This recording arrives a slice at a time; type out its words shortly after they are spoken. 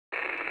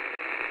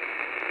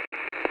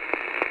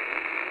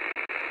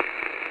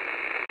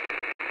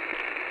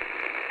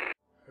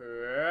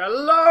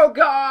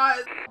Hello,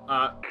 guys!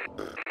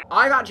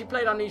 I've actually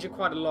played Amnesia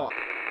quite a lot.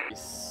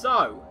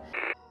 So...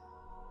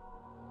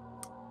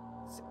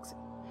 sexy.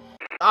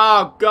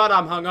 Oh, God,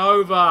 I'm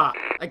hungover.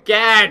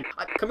 Again!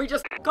 Can we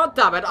just... God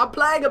damn it, I'm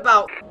playing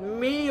about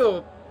me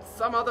or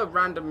some other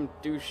random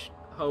douche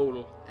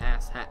hole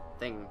ass hat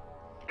thing.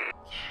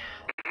 Yeah.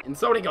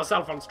 Insulting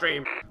yourself on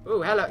stream.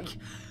 Ooh, hello.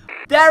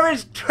 There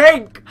is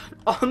drink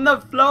on the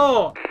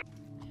floor.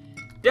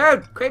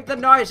 Dude, keep the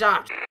noise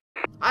out.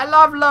 I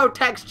love low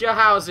texture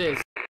houses.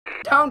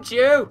 Don't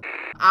you?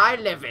 I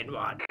live in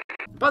one.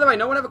 By the way,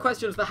 no one ever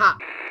questions the hat.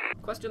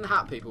 Question the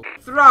hat, people.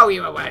 Throw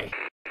you away.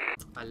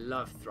 I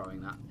love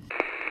throwing that.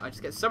 I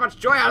just get so much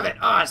joy out of it.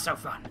 Oh, it's so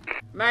fun.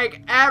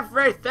 Make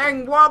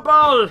everything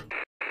wobble.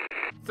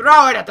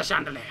 Throw it at the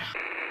chandelier.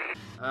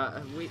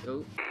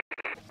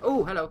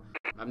 Oh, hello.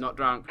 I'm not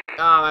drunk.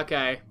 Oh,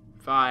 okay.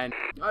 Fine.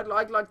 I'd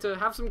like to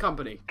have some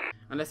company.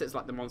 Unless it's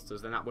like the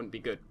monsters, then that wouldn't be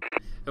good.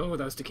 Oh,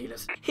 those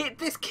tequilas.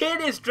 This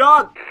kid is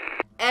drunk!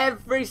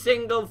 Every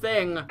single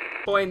thing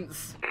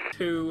points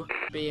to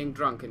being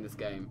drunk in this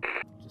game.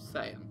 Just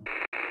saying.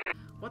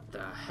 What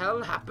the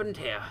hell happened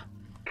here?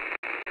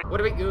 What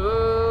do we...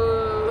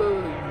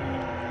 Ooh.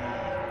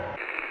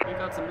 We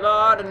got some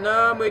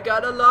laudanum. We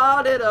gotta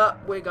lard it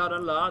up. We gotta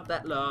lard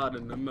that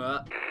laudanum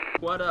up.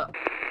 What up?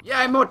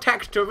 Yeah, more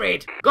text to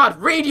read.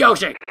 God, read,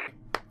 Yoshi!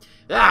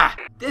 Ah,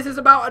 this is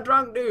about a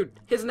drunk dude.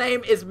 His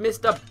name is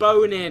Mr.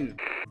 Bonin.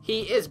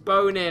 He is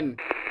boning.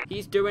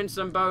 He's doing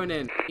some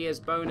boning. He is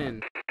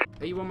boning.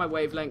 Are you on my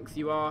wavelength?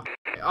 You are?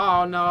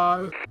 Oh,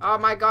 no. Oh,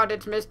 my God,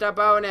 it's Mr.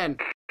 Bonin.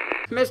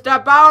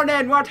 Mr.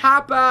 Bonin, what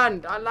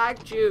happened? I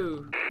liked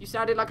you. You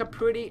sounded like a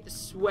pretty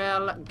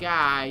swell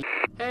guy.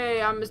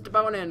 Hey, I'm Mr.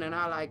 Bonin, and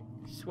I like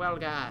swell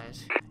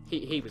guys.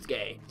 He was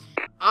gay.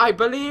 I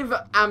believe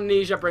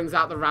Amnesia brings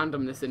out the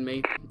randomness in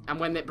me. And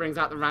when it brings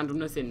out the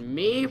randomness in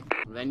me,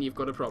 then you've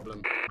got a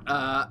problem.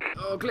 Oh,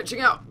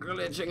 glitching out.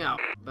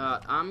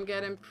 But I'm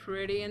getting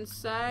pretty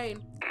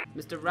insane.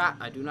 Mr. Rat,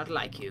 I do not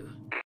like you.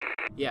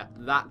 Yeah,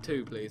 that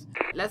too, please.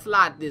 Let's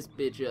light this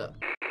bitch up.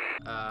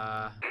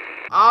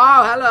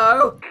 Oh,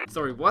 hello.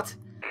 Sorry, what?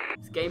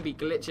 This game be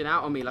glitching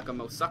out on me like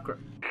a sucker.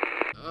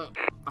 I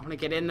want to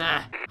get in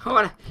there. I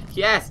want to...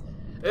 Yes.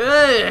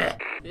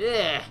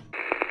 Yeah.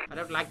 I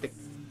don't like the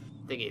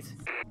thingies.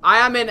 I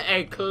am in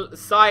a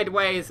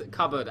sideways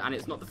cupboard, and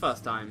it's not the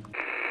first time.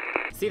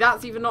 See,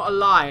 that's even not a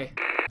lie.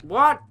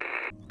 What?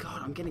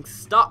 God, I'm getting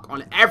stuck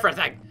on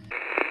everything.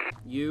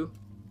 You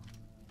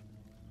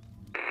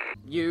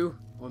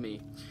or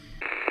me.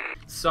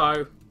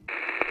 So.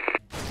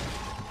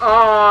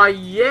 Oh,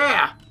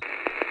 yeah.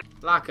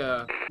 Like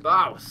a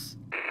boss.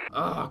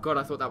 Oh, God,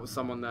 I thought that was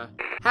someone there.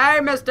 Hey,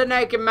 Mr.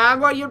 Naked Man,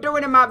 what are you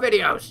doing in my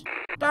videos?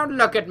 Don't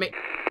look at me.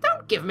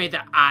 Don't give me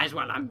the eyes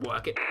while I'm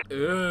working.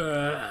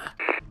 Ugh.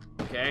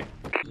 Okay.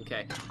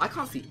 I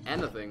can't see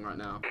anything right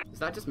now. Is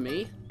that just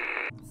me?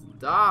 It's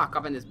dark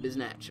up in this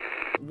biznetch.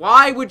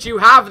 Why would you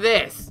have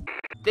this?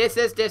 This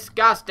is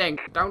disgusting.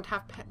 Don't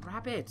have pet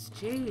rabbits.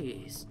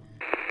 Jeez.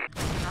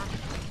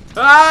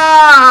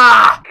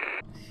 Ah!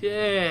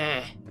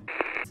 Yeah.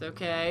 It's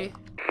okay.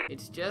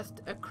 It's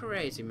just a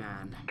crazy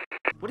man.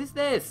 What is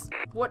this?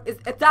 What is...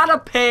 Is that a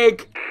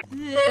pig?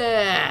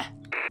 Yeah.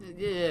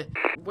 Yeah.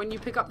 When you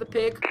pick up the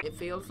pig, it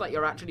feels like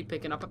you're actually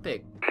picking up a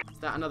pig. Is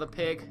that another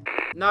pig?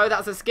 No,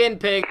 that's a skin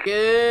pig.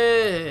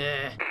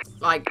 Ugh.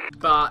 Like,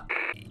 but...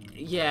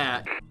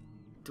 Yeah.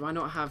 Do I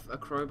not have a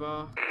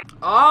crowbar?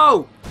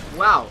 Oh!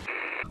 Wow.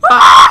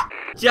 Ah!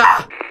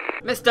 Yeah!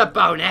 Mr.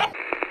 Bonet!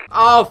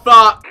 Oh,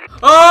 fuck!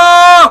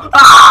 Oh!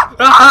 Ah!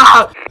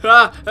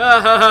 Ah!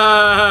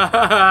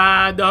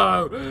 Ah!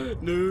 No.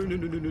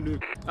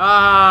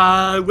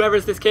 No. Where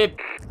is this kid?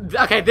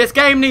 Okay, this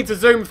game needs a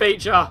zoom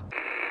feature.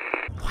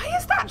 Why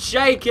is that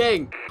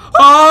shaking?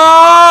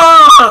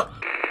 Oh!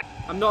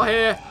 I'm not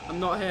here. Ah,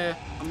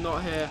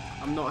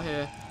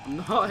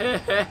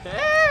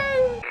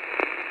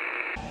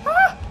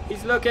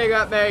 he's looking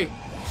at me.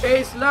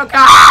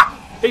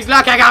 He's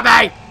looking at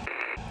me.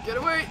 Get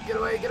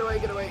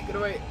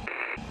away.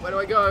 Where do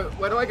I go?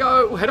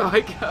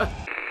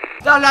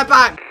 Don't look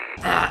back.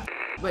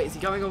 Wait, is he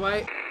going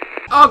away?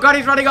 Oh, God,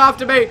 he's running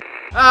after me.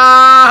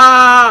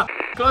 Ah!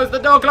 Close the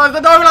door. Close the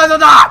door.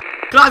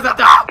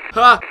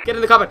 Get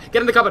in the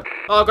cupboard.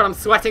 Oh, God, I'm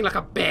sweating like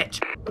a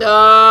bitch.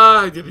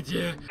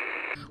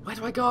 Where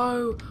do I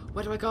go?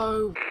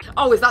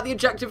 Oh, is that the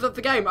objective of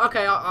the game?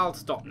 Okay, I'll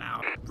stop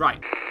now. Right.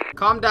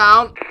 Calm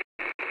down.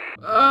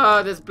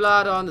 There's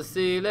blood on the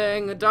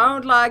ceiling. I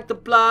don't like the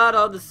blood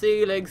on the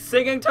ceiling.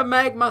 Singing to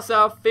make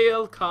myself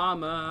feel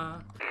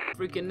calmer.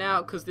 Freaking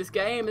out because this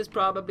game is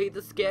probably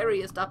the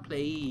scariest I've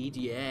played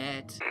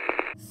yet.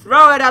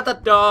 Throw it at the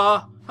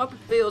door. Hope it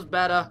feels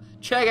better.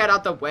 Check it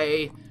out the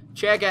way.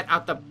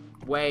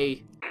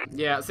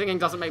 Yeah, singing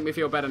doesn't make me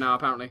feel better now,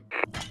 apparently.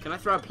 Can I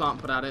throw a plant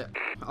pot at it?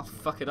 I'll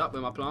fuck it up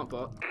with my plant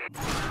pot.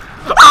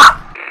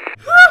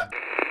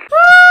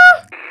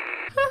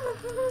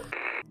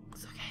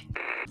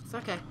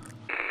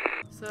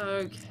 It's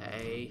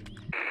okay.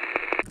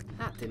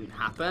 That didn't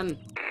happen.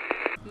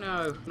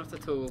 No, not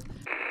at all.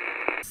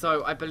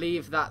 So I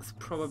believe that's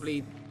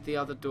probably the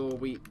other door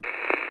we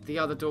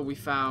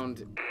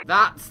found.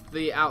 That's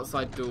the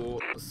outside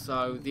door.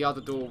 So the other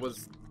door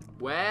was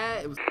where?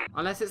 It was,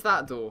 unless it's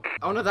that door.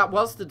 Oh no, that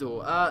was the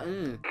door.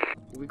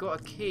 We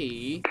got a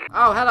key.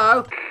 Oh,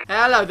 hello.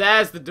 Hello,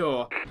 there's the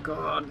door.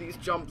 God, these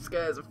jump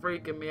scares are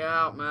freaking me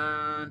out,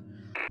 man.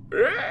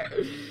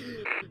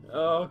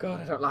 Oh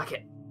god, I don't like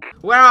it.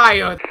 Where are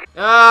you?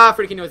 Ah,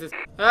 freaking noises.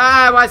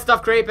 Ah, why is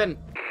stuff creeping?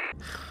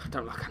 I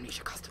don't like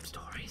Amnesia custom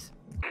stories.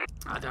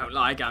 I don't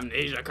like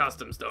Amnesia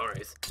custom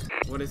stories.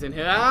 What is in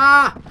here?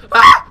 Ah!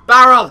 Ah!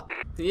 Barrel!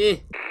 Yeah.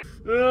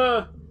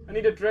 I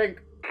need a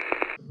drink.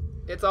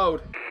 It's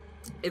old.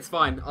 It's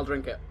fine. I'll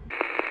drink it.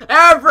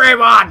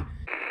 Everyone!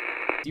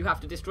 You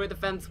have to destroy the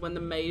fence when the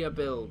mayor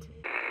build.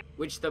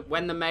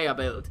 When the mayor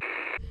build.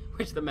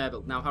 Which the mayor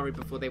build. Now hurry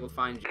before they will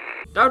find you.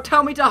 Don't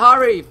tell me to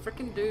hurry!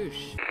 Frickin'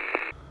 douche.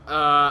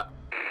 No.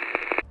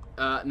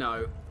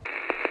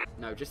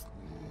 No, just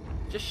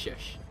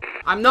shush.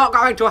 I'm not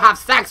going to have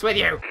sex with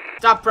you!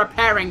 Stop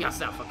preparing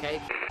yourself,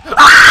 okay?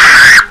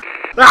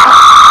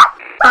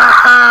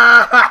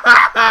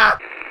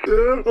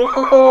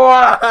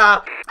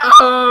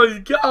 Oh,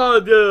 God.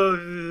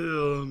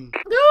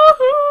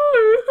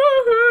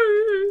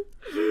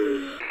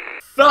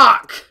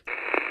 Fuck!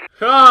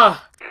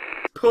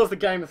 Pause the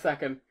game a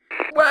second.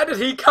 Where did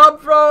he come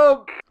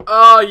from?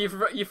 Oh,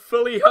 you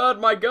fully heard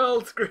my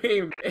girl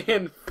scream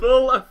in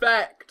full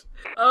effect.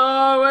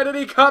 Oh, where did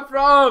he come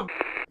from?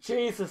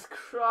 Jesus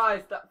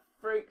Christ, that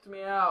freaked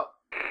me out.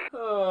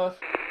 Oh.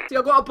 See,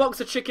 I've got a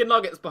box of chicken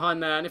nuggets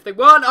behind there, and if they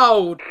weren't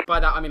old, by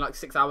that I mean like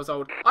 6 hours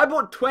old, I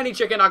bought 20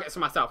 chicken nuggets for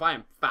myself. I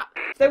am fat.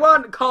 If they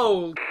weren't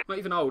cold, not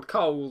even old,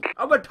 cold,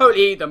 I would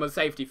totally eat them as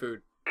safety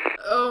food.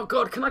 Oh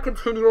God, can I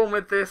continue on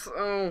with this?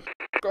 Oh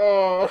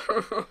God.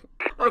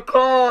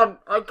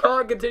 I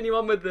can't continue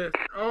on with this.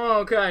 Oh,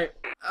 okay.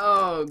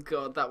 Oh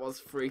God, that was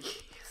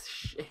freaky as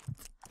shit.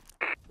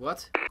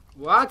 What?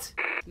 What?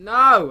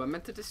 No, I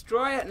meant to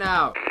destroy it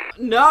now.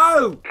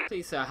 No!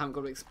 Please say I haven't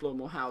got to explore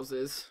more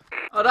houses.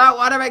 I don't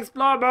want to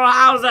explore more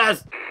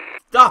houses!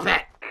 Stop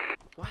it!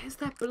 Why is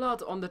there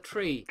blood on the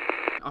tree?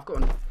 I've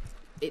got an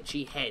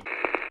itchy head.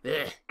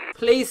 Ugh.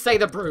 Please say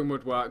the broom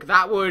would work.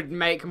 That would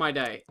make my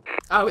day.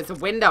 Oh, it's a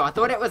window. I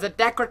thought it was a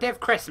decorative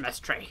Christmas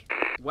tree.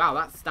 Wow,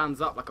 that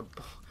stands up like a...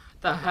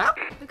 The hell?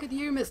 Look at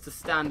you, Mr.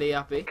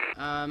 Standy-uppy.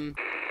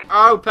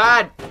 Oh,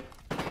 pad!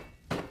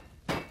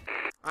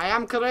 I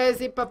am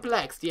crazy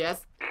perplexed,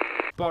 yes?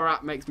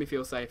 Borat makes me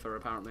feel safer,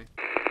 apparently.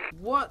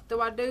 What do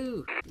I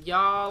do?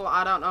 Y'all,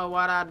 I don't know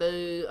what I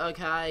do,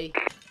 okay?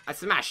 I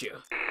smash you.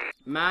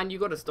 Man, you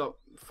gotta stop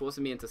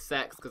forcing me into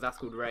sex, because that's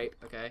called rape,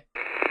 okay?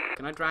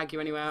 Can I drag you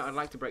anywhere? I'd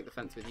like to break the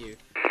fence with you.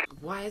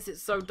 Why is it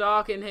so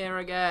dark in here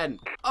again?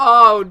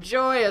 Oh,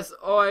 joyous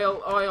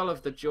oil. Oil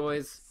of the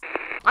joys.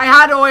 I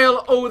had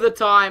oil all the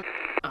time.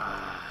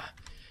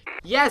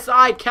 Yes,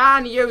 I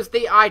can use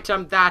the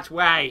item that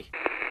way.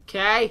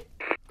 Okay?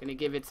 Gonna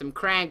give it some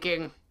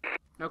cranking.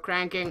 No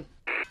cranking?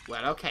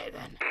 Well, okay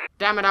then.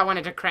 Damn it, I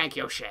wanted to crank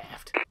your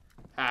shaft.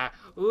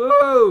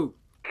 Woo!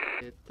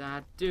 Did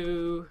that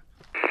do?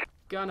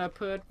 Gonna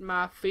put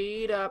my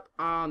feet up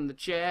on the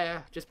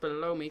chair just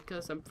below me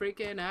cause I'm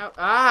freaking out.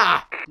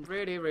 Ah! I'm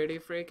really, really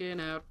freaking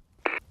out.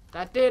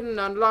 That didn't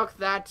unlock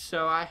that,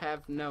 so I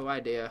have no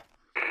idea.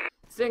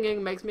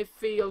 Singing makes me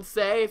feel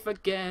safe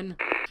again.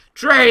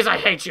 Trees, I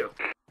hate you!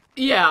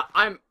 Yeah,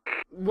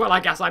 well, I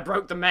guess I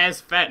broke the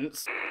mayor's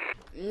fence.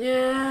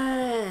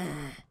 Yeah.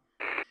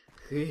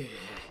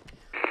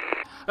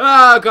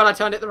 Oh God, I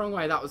turned it the wrong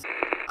way. That was...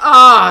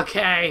 Oh,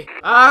 okay.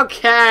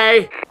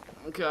 Okay.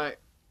 Okay.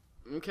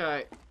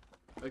 Okay.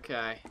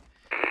 Okay.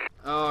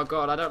 Oh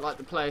God, I don't like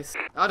the place.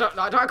 I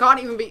can't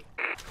even be...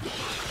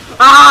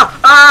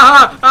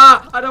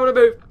 I don't want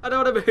to move. I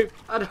don't want to move.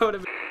 I don't want to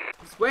move.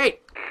 Sweet.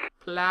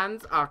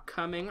 Plans are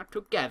coming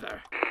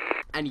together.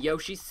 And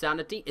Yoshi's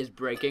sanity is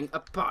breaking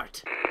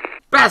apart.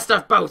 Best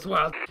of both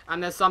worlds.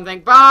 And there's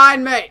something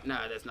behind me.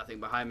 No, there's nothing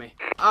behind me.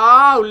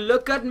 Oh,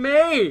 look at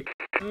me.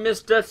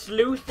 Mr.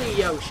 Sleuthy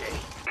Yoshi.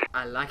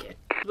 I like it.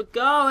 We're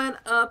going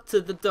up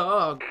to the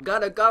dog.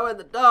 Gotta go in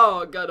the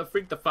dog. Gotta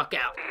freak the fuck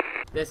out.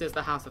 This is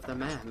the house of the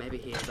mayor. Maybe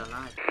he is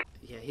alive.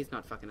 Yeah, he's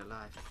not fucking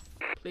alive.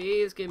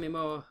 Please give me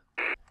more.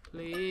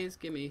 Please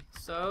give me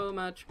so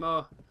much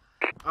more.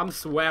 I'm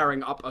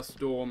swearing up a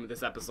storm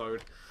this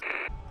episode.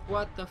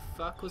 What the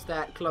fuck was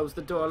that? Close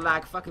the door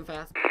like fucking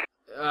fast.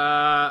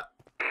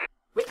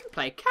 We can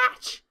play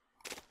catch.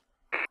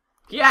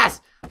 Yes!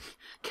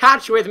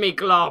 Catch with me,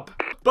 Glob.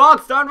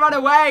 Box, don't run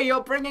away.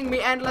 You're bringing me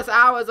endless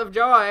hours of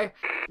joy.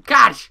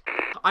 Catch!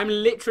 I'm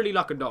literally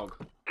like a dog.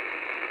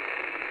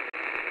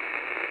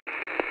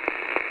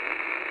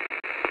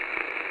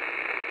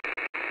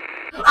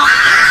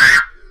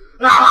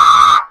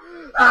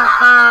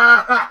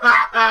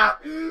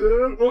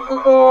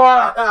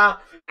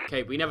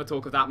 Okay, we never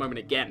talk of that moment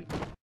again.